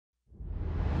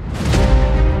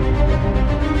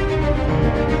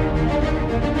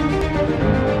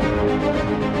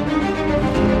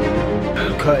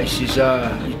Curtis is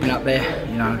he's been up there.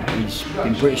 You know, he's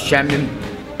been British champion.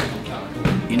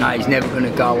 You know, he's never going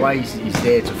to go away. He's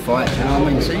there to fight. You know what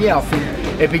I mean? So yeah, I think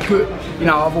it'd be good. You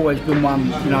know, I've always been one.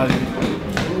 You know,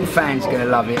 the fans are going to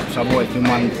love it. So I've always been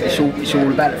one. It's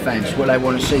all about the fans. It's what they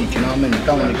want to see. Do you know what I mean?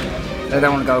 They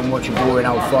don't want to go and watch a boring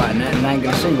old fight and they ain't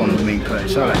going to see one with me and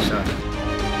Curtis, are they? So.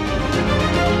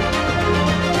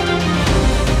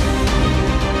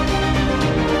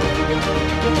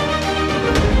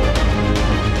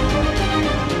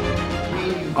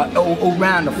 All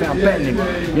round, I think I'm betting him.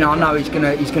 You know, I know he's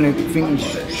gonna think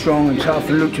he's strong and tough.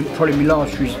 And looked at probably my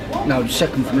last the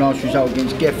second from last result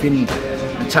against Geffen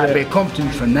and take a bit of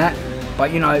confidence from that.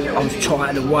 But you know, I was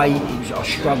tired of weight. I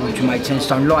struggled to make 10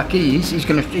 stone like he is. He's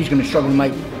gonna struggle to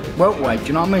make welterweight. Do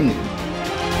you know what I mean?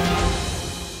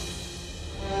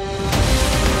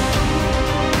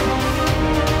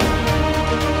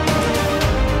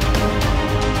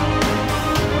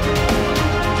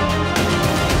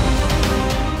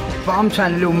 But I'm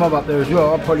saying a little mob up there as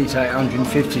well. I'll probably take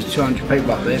 150 to 200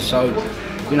 people up there. So,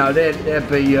 you know, they'll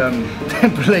be,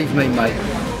 believe me, mate,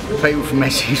 the people from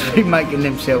Essex be making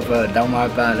themselves heard. Don't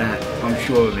worry about that. I'm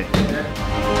sure of it.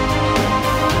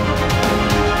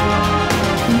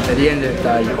 At the end of the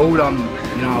day,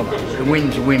 you know, the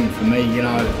win's a win for me. You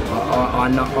know, I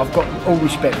know I've got all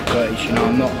respect for Curtis. You know,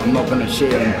 I'm not going to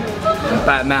sit and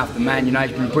badmouth the man. You know,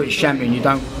 he's been a British champion. You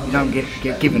don't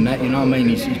get given that. You know what I mean?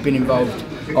 He's been involved.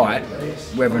 All right,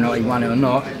 whether or not he won it or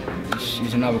not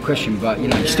is another question, but you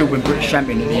know, he's still been British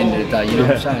champion at the end of the day, you know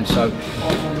what I'm saying? So,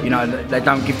 you know, they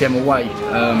don't give them away.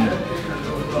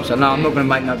 So no, I'm not going to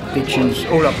make no predictions.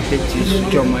 All I predict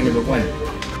is John Wayne will win.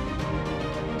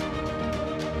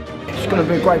 It's going to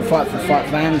be a great fight for fight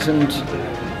fans and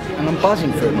I'm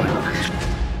buzzing for it, mate.